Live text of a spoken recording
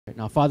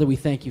Now, Father, we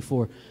thank you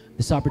for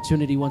this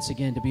opportunity once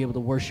again to be able to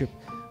worship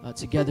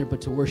together,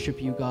 but to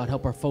worship you, God.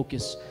 Help our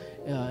focus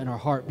and our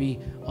heart be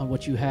on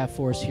what you have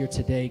for us here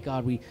today.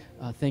 God, we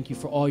thank you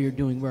for all you're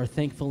doing. We're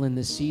thankful in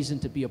this season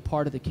to be a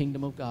part of the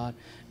kingdom of God.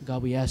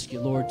 God, we ask you,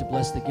 Lord, to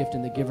bless the gift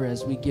and the giver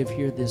as we give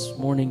here this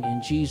morning.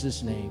 In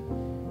Jesus' name,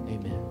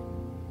 amen.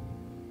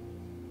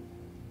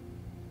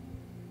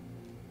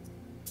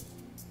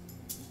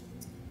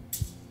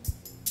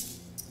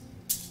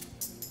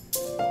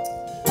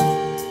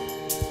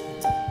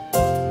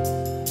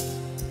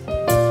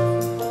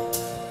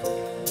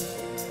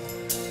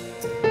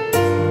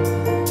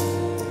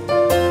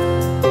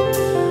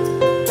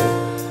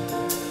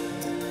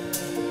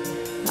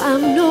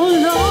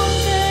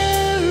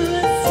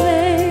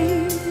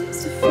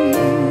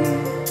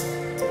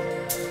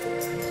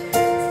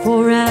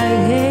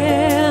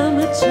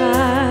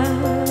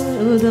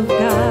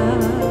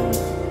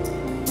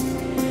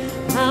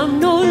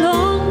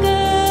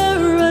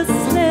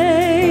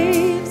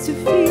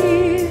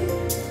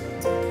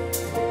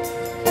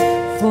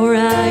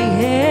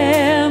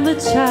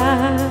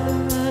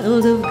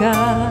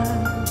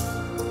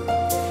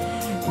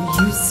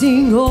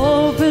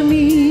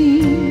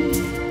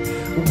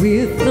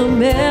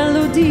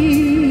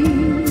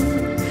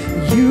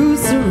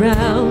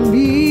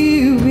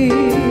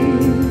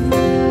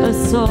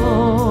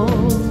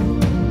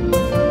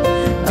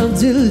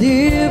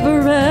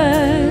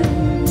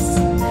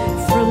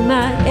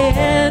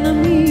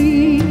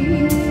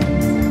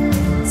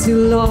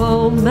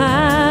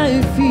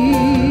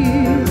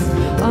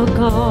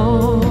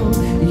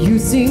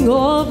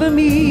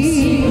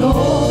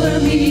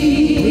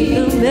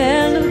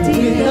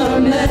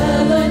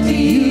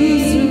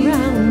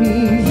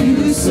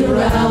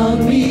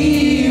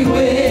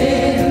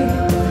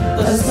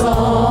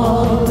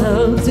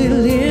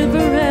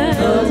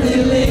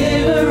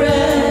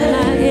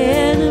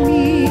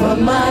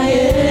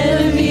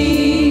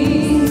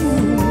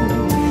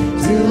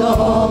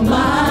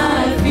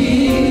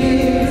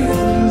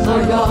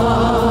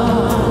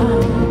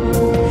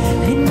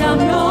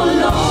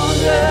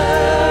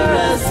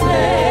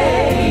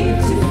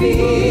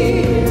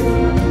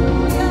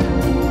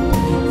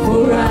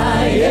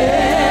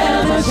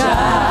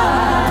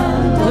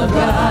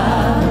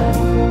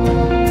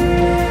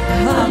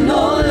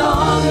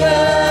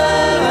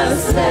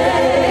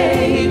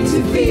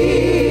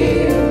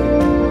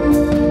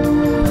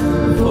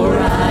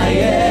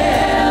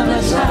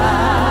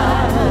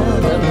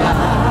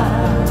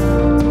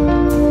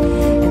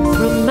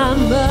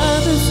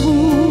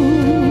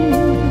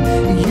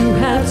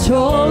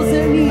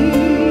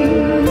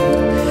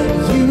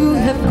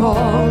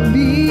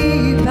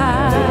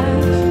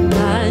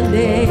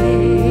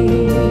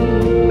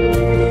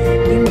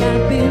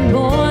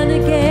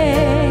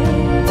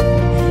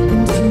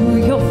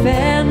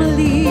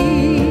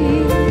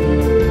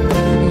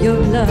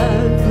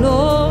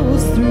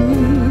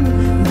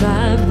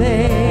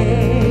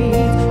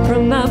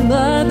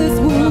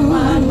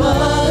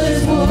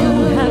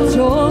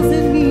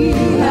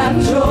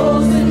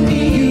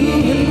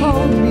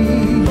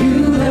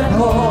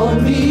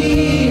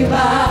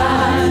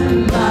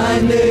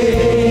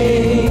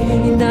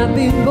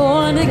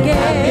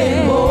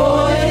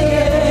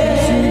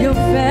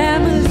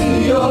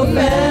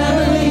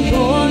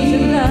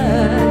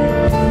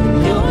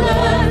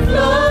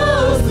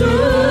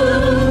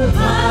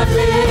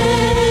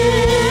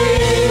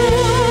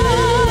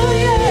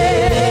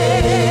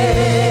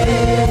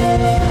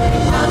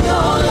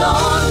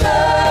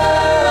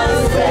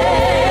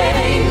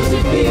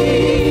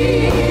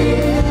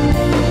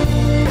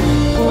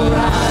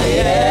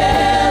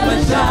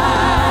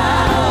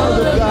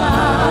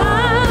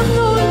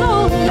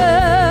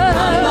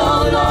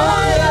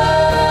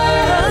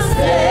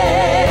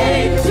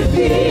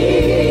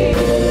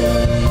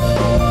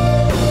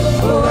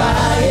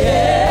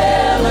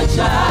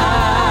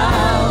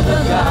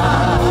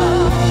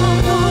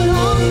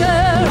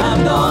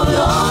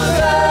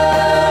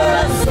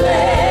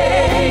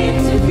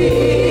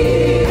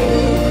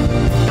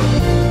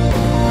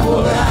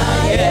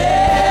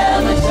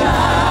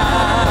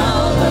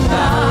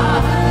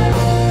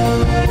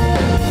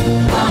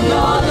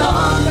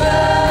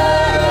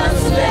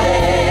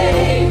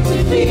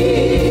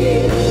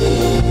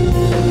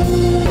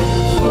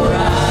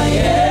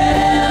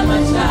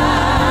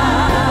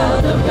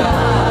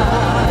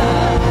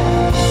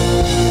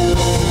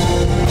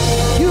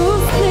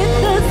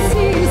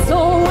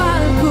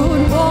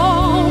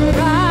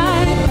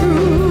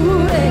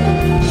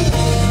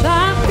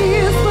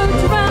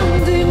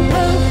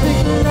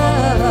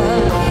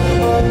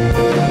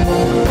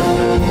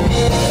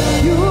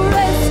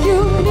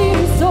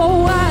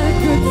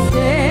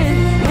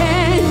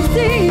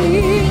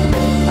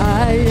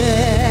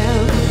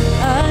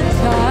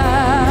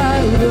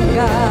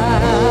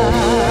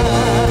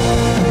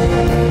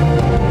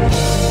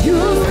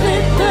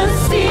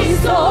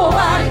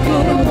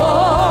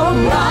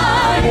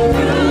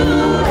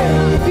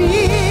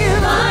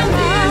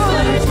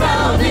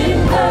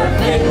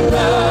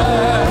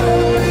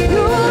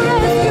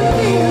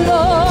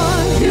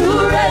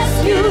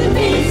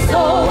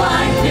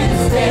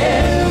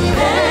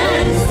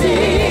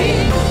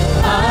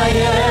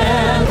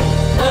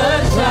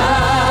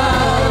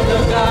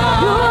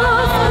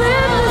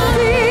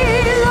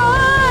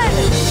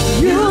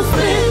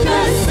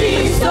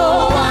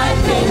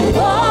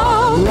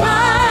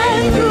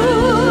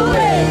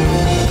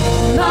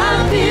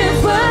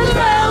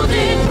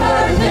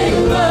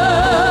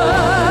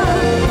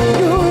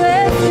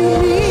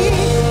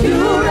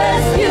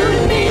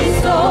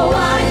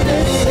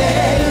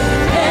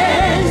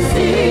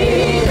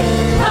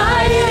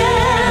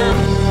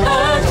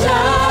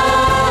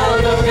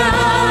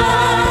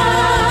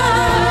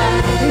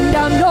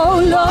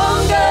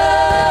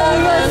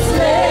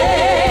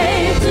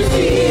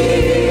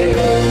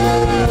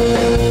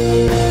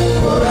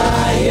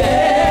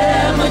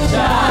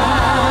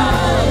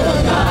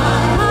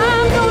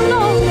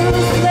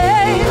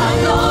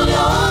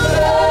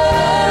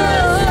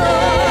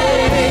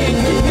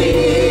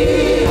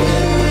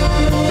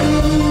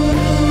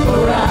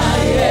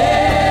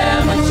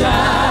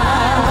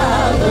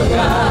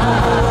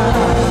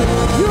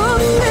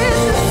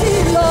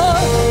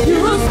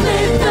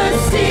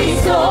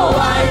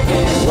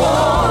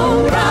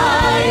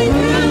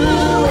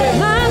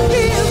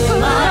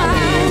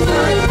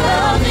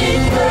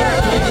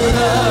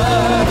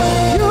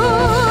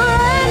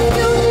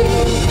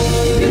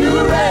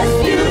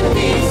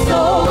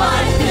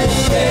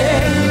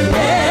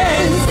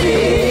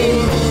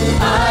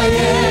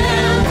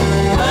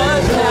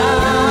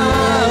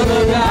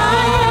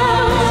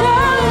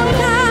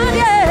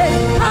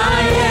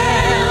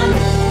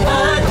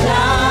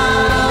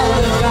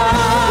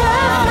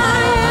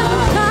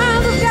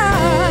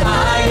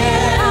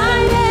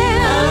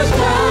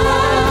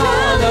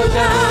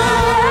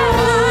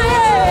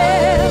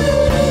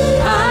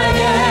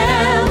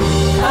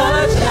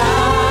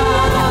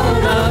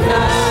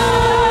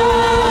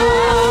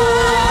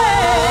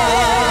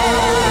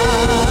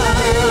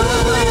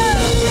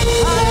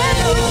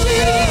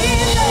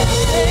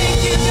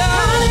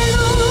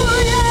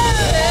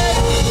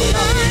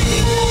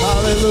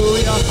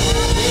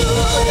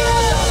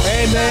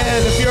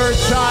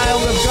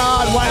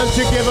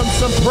 him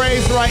some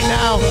praise right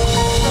now.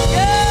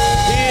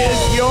 He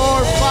is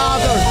your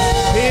Father.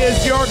 He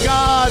is your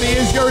God. He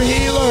is your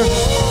healer.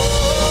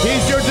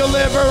 He's your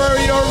deliverer,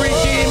 your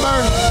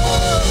redeemer.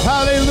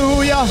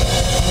 Hallelujah.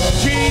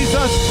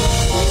 Jesus,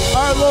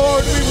 our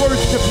Lord, we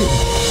worship you.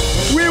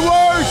 We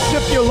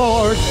worship you,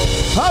 Lord.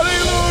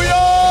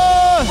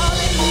 Hallelujah.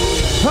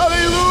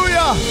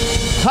 Hallelujah.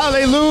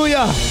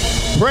 Hallelujah.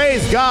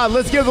 Praise God.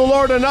 Let's give the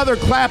Lord another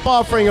clap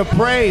offering of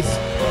praise.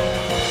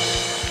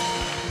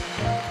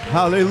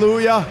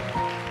 Hallelujah.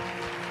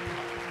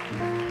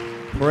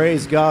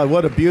 Praise God.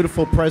 What a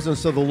beautiful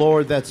presence of the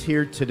Lord that's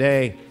here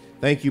today.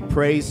 Thank you,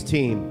 praise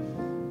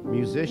team,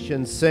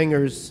 musicians,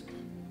 singers,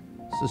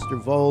 Sister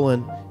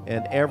Volan,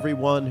 and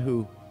everyone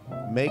who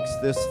makes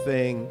this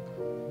thing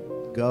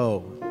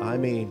go. I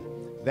mean,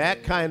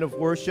 that kind of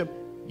worship,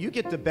 you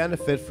get to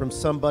benefit from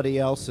somebody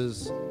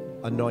else's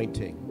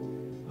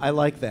anointing. I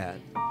like that.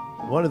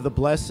 One of the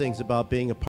blessings about being a part